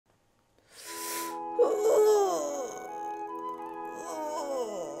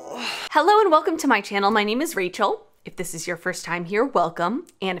Hello and welcome to my channel. My name is Rachel. If this is your first time here, welcome.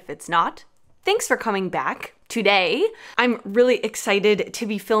 And if it's not, thanks for coming back. Today, I'm really excited to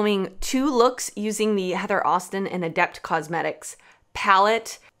be filming 2 looks using the Heather Austin and Adept Cosmetics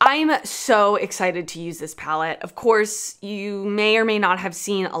palette. I'm so excited to use this palette. Of course, you may or may not have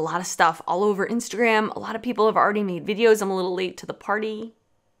seen a lot of stuff all over Instagram. A lot of people have already made videos. I'm a little late to the party,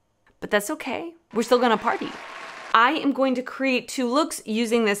 but that's okay. We're still gonna party. I am going to create 2 looks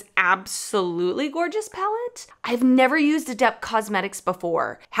using this absolutely gorgeous palette. I've never used Adept Cosmetics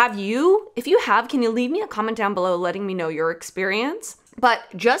before. Have you? If you have, can you leave me a comment down below letting me know your experience? But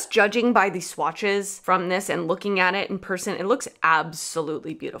just judging by the swatches from this and looking at it in person, it looks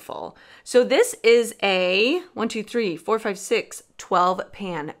absolutely beautiful. So this is a 12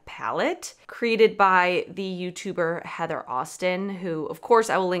 pan palette created by the YouTuber Heather Austin, who of course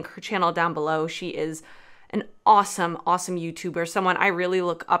I will link her channel down below. She is an awesome YouTuber, someone I really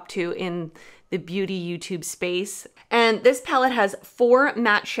look up to in the beauty YouTube space. And this palette has 4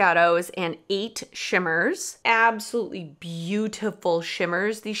 matte shadows and 8 shimmers. Absolutely beautiful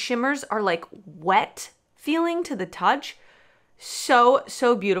shimmers. These shimmers are like wet feeling to the touch. So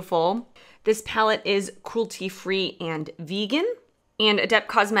beautiful. This palette is cruelty-free and vegan. And Adept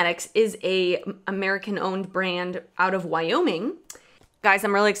Cosmetics is a American-owned brand out of Wyoming. Guys,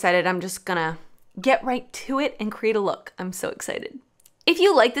 I'm really excited. I'm just gonna get right to it and create a look. I'm so excited. If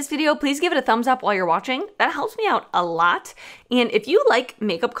you like this video, please give it a thumbs up while you're watching. That helps me out a lot. And if you like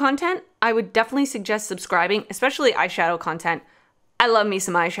makeup content, I would definitely suggest subscribing, especially eyeshadow content. I love me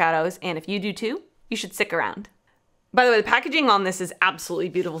some eyeshadows, and if you do too, you should stick around. By the way, the packaging on this is absolutely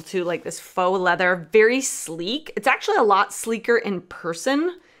beautiful too, like this faux leather, very sleek. It's actually a lot sleeker in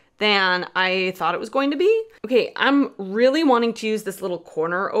person than I thought it was going to be. Okay, I'm really wanting to use this little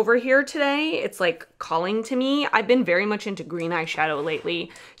corner over here today. It's like calling to me. I've been very much into green eyeshadow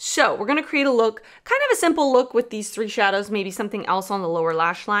lately. So we're gonna create a look, kind of a simple look with these 3 shadows, maybe something else on the lower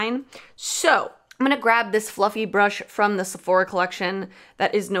lash line. So I'm gonna grab this fluffy brush from the Sephora collection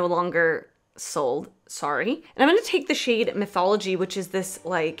that is no longer sold, sorry. And I'm gonna take the shade Mythology, which is this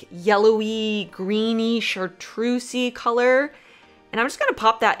like yellowy, greeny, chartreusey color. And I'm just gonna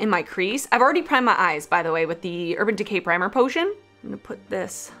pop that in my crease. I've already primed my eyes, by the way, with the Urban Decay Primer Potion. I'm gonna put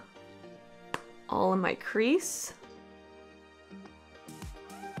this all in my crease.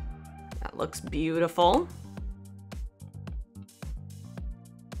 That looks beautiful.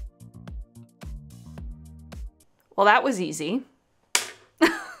 Well, that was easy.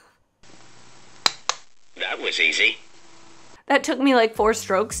 That was easy. That took me like 4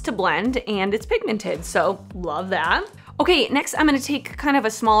 strokes to blend, and it's pigmented, so love that. Okay, next I'm gonna take kind of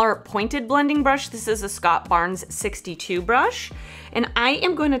a smaller pointed blending brush. This is a Scott Barnes 62 brush. And I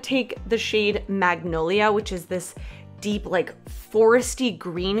am going to take the shade Magnolia, which is this deep, like foresty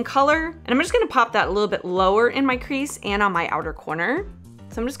green color. And I'm just gonna pop that a little bit lower in my crease and on my outer corner.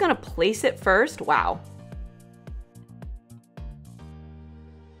 So I'm just gonna place it first. Wow.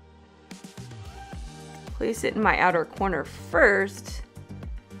 Place it in my outer corner first.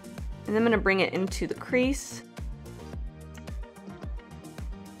 And then I'm gonna bring it into the crease.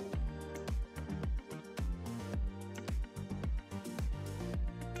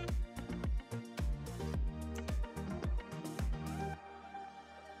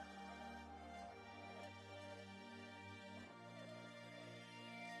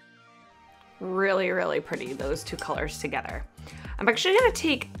 Really pretty, those 2 colors together. I'm actually gonna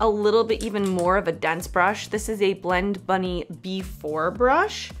take a little bit even more of a dense brush. This is a Blend Bunny B4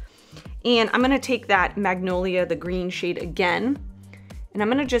 brush. And I'm gonna take that Magnolia, the green shade again, and I'm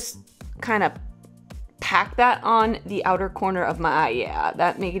gonna just kind of pack that on the outer corner of my eye. Yeah,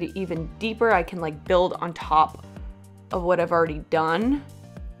 that made it even deeper. I can like build on top of what I've already done.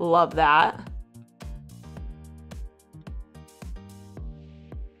 Love that.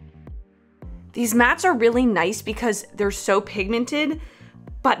 These mattes are really nice because they're so pigmented,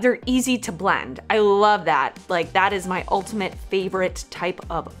 but they're easy to blend. I love that. Like, that is my ultimate favorite type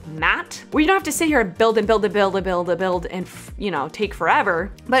of matte, where you don't have to sit here and build and build and build and build and build and, you know, take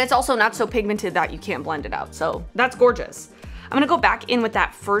forever, but it's also not so pigmented that you can't blend it out. So that's gorgeous. I'm gonna go back in with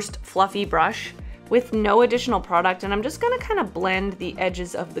that first fluffy brush with no additional product, and I'm just gonna kind of blend the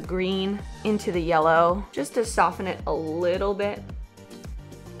edges of the green into the yellow just to soften it a little bit.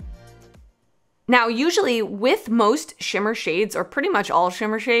 Now, usually with most shimmer shades, or pretty much all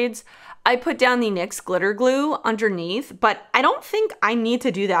shimmer shades, I put down the NYX glitter glue underneath, but I don't think I need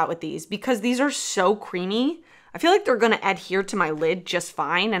to do that with these because these are so creamy. I feel like they're gonna adhere to my lid just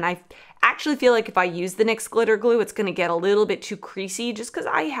fine, and I actually feel like if I use the NYX glitter glue, it's gonna get a little bit too creasy just because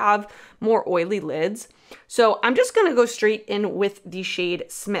I have more oily lids. So I'm just gonna go straight in with the shade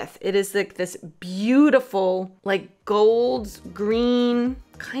Smith. It is like this beautiful, like gold, green,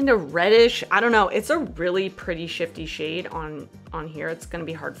 kind of reddish. I don't know. It's a really pretty shifty shade on here. It's gonna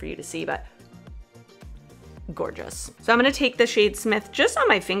be hard for you to see, but gorgeous. So I'm gonna take the shade Smith just on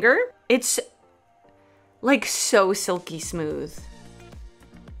my finger. It's like so silky smooth.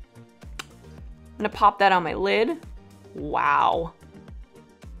 I'm gonna pop that on my lid. Wow.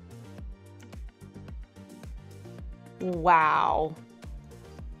 Wow.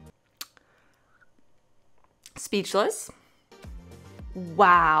 Speechless.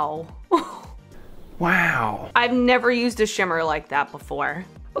 Wow. Wow. I've never used a shimmer like that before.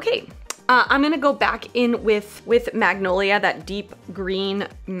 Okay, I'm gonna go back in with Magnolia, that deep green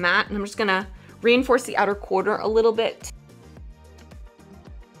matte, and I'm just gonna reinforce the outer quarter a little bit.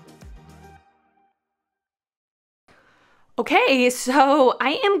 Okay, so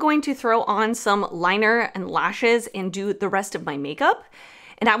I am going to throw on some liner and lashes and do the rest of my makeup,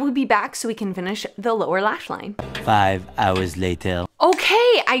 and I will be back so we can finish the lower lash line. 5 hours later.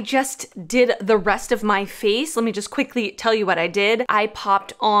 Okay, I just did the rest of my face. Let me just quickly tell you what I did. I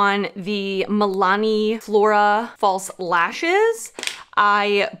popped on the Milani Flora false lashes.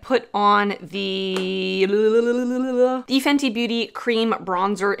 I put on the Fenty Beauty cream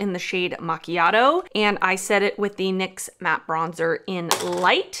bronzer in the shade Macchiato, and I set it with the NYX matte bronzer in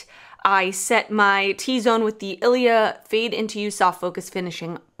light. I set my T-zone with the Ilia Fade Into You Soft Focus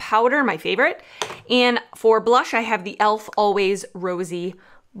Finishing Powder, my favorite. And for blush, I have the e.l.f. Always Rosy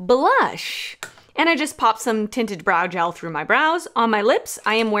Blush. And I just popped some tinted brow gel through my brows. On my lips,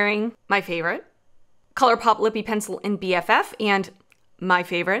 I am wearing my favorite ColourPop Lippie Pencil in BFF, and my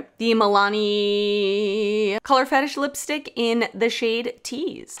favorite, the Milani Color Fetish lipstick in the shade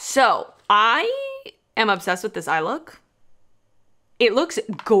Tease. So I am obsessed with this eye look. It looks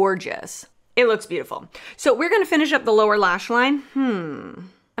gorgeous. It looks beautiful. So we're gonna finish up the lower lash line.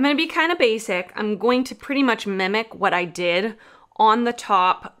 I'm gonna be kind of basic. I'm going to pretty much mimic what I did on the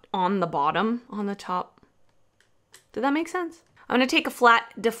top, on the bottom, on the top. Did that make sense? I'm gonna take a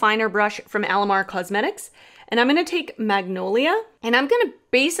flat definer brush from Adept Cosmetics, and I'm gonna take Magnolia, and I'm gonna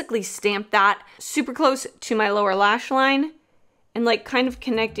basically stamp that super close to my lower lash line and like kind of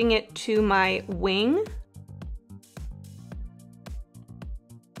connecting it to my wing.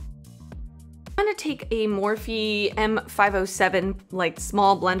 I'm gonna take a Morphe M507 like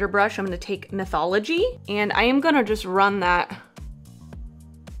small blender brush. I'm gonna take Mythology, and I am gonna just run that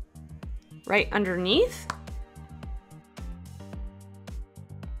right underneath.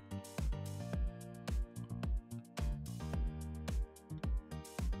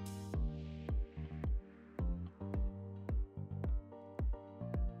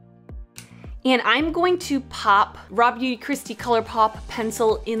 And I'm going to pop Raw Beauty Kristi ColourPop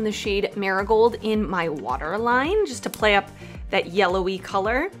pencil in the shade Marigold in my waterline, just to play up that yellowy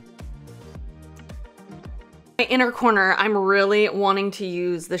color. My inner corner, I'm really wanting to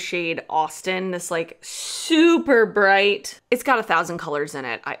use the shade Austin, this like super bright. It's got 1,000 colors in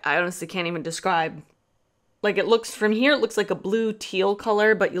it. I honestly can't even describe. Like it looks from here, it looks like a blue teal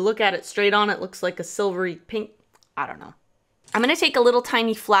color, but you look at it straight on, it looks like a silvery pink. I don't know. I'm gonna take a little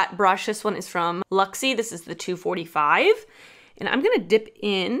tiny flat brush. This one is from Luxie. This is the 245. And I'm gonna dip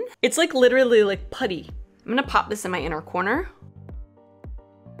in. It's like literally like putty. I'm gonna pop this in my inner corner.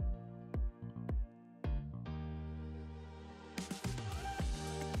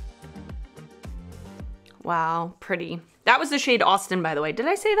 Wow, pretty. That was the shade Austin, by the way. Did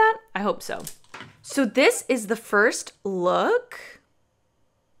I say that? I hope so. So this is the first look.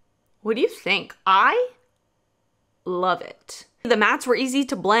 What do you think? I love it. The mattes were easy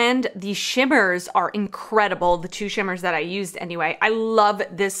to blend. The shimmers are incredible. The two shimmers that I used anyway. I love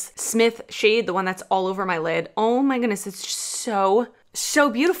this Smith shade, the one that's all over my lid. Oh my goodness, it's so,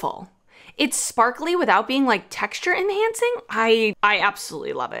 so beautiful. It's sparkly without being like texture enhancing. I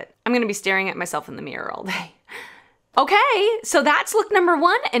absolutely love it. I'm gonna be staring at myself in the mirror all day. Okay, so that's look number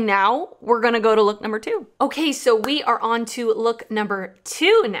 1, and now we're gonna go to look number 2. Okay, so we are on to look number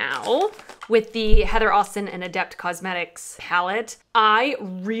 2 now with the Heather Austin and Adept Cosmetics palette. I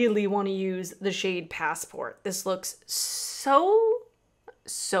really wanna use the shade Passport. This looks so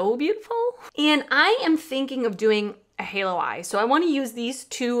beautiful. And I am thinking of doing a halo eye. So I wanna use these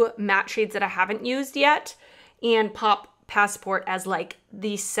two matte shades that I haven't used yet and pop Passport as like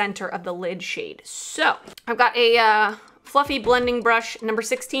the center of the lid shade. So I've got a fluffy blending brush number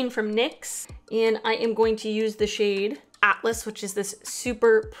 16 from NYX, and I am going to use the shade Atlas, which is this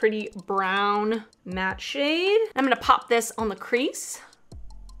super pretty brown matte shade. I'm gonna pop this on the crease.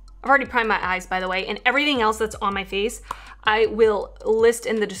 I've already primed my eyes, by the way, and everything else that's on my face, I will list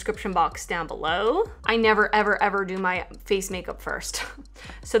in the description box down below. I never, ever, ever do my face makeup first.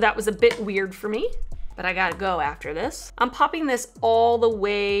 So that was a bit weird for me, but I gotta go after this. I'm popping this all the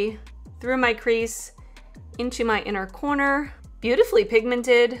way through my crease into my inner corner. Beautifully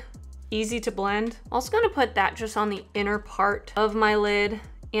pigmented, easy to blend. Also gonna put that just on the inner part of my lid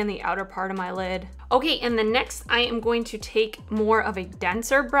and the outer part of my lid. Okay, and then next I am going to take more of a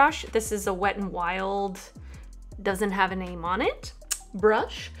denser brush. This is a Wet n Wild, doesn't have a name on it,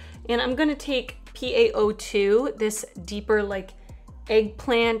 brush. And I'm gonna take PaO2, this deeper like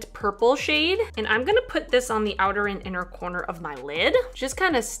eggplant purple shade. And I'm gonna put this on the outer and inner corner of my lid. Just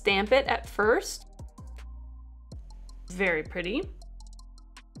kind of stamp it at first. Very pretty.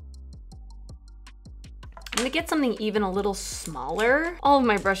 I'm gonna get something even a little smaller. All of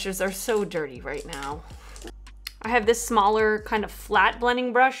my brushes are so dirty right now. I have this smaller kind of flat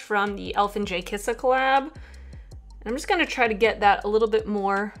blending brush from the Elf and J Kissa collab. And I'm just gonna try to get that a little bit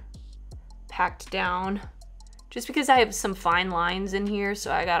more packed down, just because I have some fine lines in here,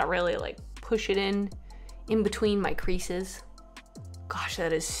 so I gotta really like push it in between my creases. Gosh,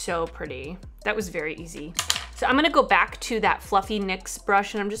 that is so pretty. That was very easy. So I'm gonna go back to that fluffy NYX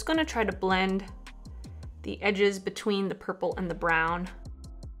brush and I'm just gonna try to blend the edges between the purple and the brown.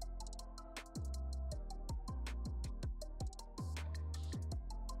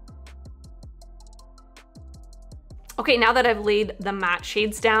 Okay, now that I've laid the matte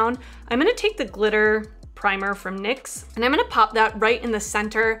shades down, I'm gonna take the glitter primer from NYX and I'm gonna pop that right in the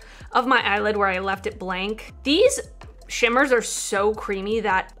center of my eyelid where I left it blank. These shimmers are so creamy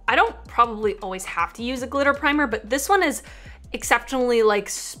that I don't probably always have to use a glitter primer, but this one is exceptionally like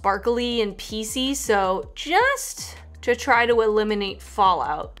sparkly and piecey, so just to try to eliminate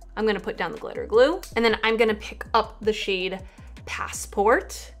fallout, I'm gonna put down the glitter glue and then I'm gonna pick up the shade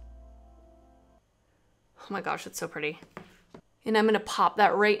Passport. Oh my gosh, it's so pretty. And I'm gonna pop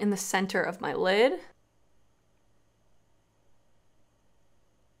that right in the center of my lid.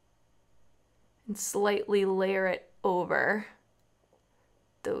 And slightly layer it over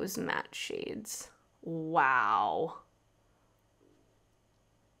those matte shades. Wow.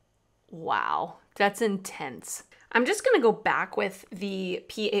 Wow, that's intense. I'm just gonna go back with the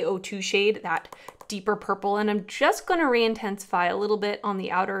PaO2 shade, that deeper purple, and I'm just gonna re-intensify a little bit on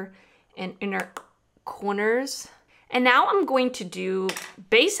the outer and inner corners. And now I'm going to do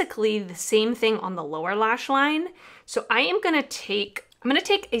basically the same thing on the lower lash line. So I'm gonna take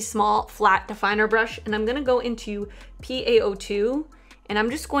a small flat definer brush and I'm gonna go into PaO2 and I'm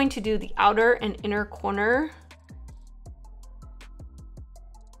just going to do the outer and inner corner.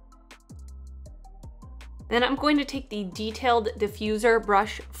 Then I'm going to take the detailed diffuser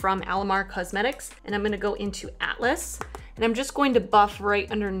brush from Adept Cosmetics and I'm gonna go into Atlas and I'm just going to buff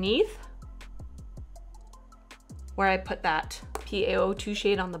right underneath where I put that PaO2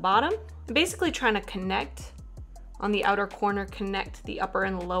 shade on the bottom. I'm basically trying to connect on the outer corner, connect the upper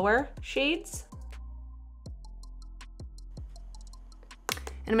and lower shades.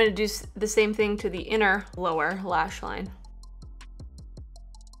 And I'm gonna do the same thing to the inner lower lash line.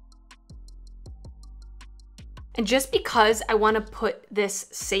 And just because I wanna put this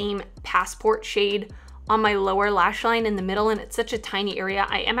same Passport shade on my lower lash line in the middle and it's such a tiny area,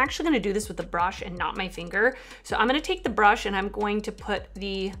 I am actually gonna do this with a brush and not my finger. So I'm gonna take the brush and I'm going to put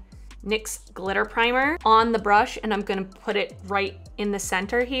the NYX glitter primer on the brush and I'm gonna put it right in the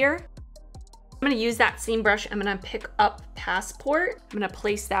center here. I'm gonna use that same brush, I'm gonna pick up Passport. I'm gonna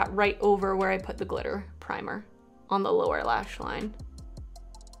place that right over where I put the glitter primer on the lower lash line.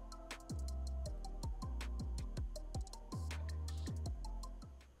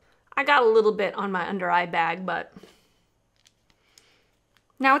 I got a little bit on my under eye bag, but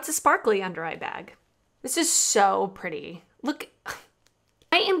now it's a sparkly under eye bag. This is so pretty. Look,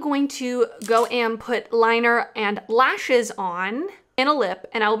 I am going to go and put liner and lashes on and a lip,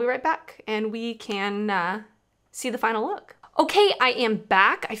 and I will be right back and we can see the final look. Okay, I am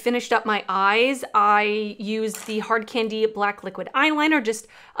back. I finished up my eyes. I used the Hard Candy Black Liquid Eyeliner, just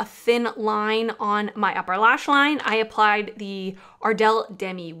a thin line on my upper lash line. I applied the Ardell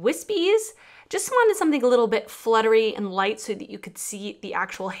Demi Wispies. Just wanted something a little bit fluttery and light so that you could see the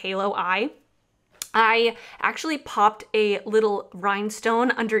actual halo eye. I actually popped a little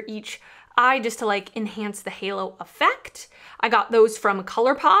rhinestone under each eye just to like enhance the halo effect. I got those from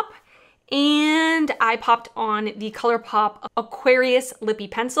ColourPop. And I popped on the ColourPop Aquarius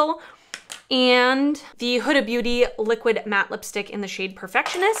Lippie pencil and the Huda Beauty liquid matte lipstick in the shade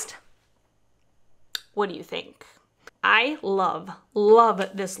Perfectionist. What do you think? I love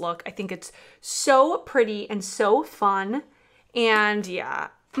this look. I think it's so pretty and so fun. And yeah,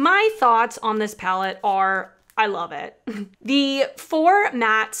 My thoughts on this palette are, I love it. The 4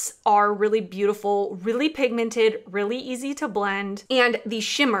 mattes are really beautiful, really pigmented, really easy to blend, and the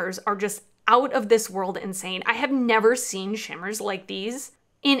shimmers are just out of this world insane. I have never seen shimmers like these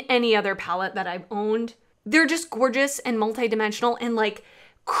in any other palette that I've owned. They're just gorgeous and multidimensional and like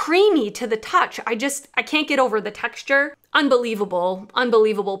creamy to the touch. I can't get over the texture. Unbelievable,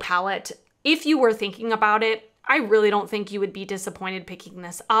 unbelievable palette. If you were thinking about it, I really don't think you would be disappointed picking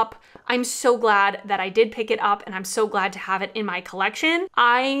this up. I'm so glad that I did pick it up, and I'm so glad to have it in my collection.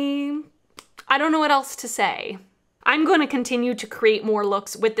 I don't know what else to say. I'm going to continue to create more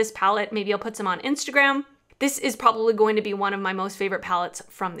looks with this palette. Maybe I'll put some on Instagram. This is probably going to be one of my most favorite palettes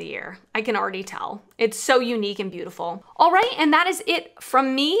from the year. I can already tell. It's so unique and beautiful. All right, and that is it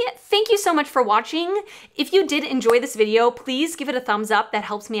from me. Thank you so much for watching. If you did enjoy this video, please give it a thumbs up. That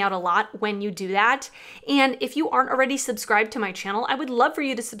helps me out a lot when you do that. And if you aren't already subscribed to my channel, I would love for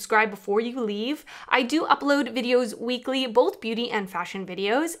you to subscribe before you leave. I do upload videos weekly, both beauty and fashion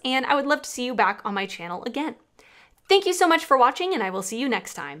videos, and I would love to see you back on my channel again. Thank you so much for watching, and I will see you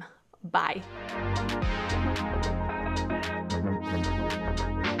next time. Bye.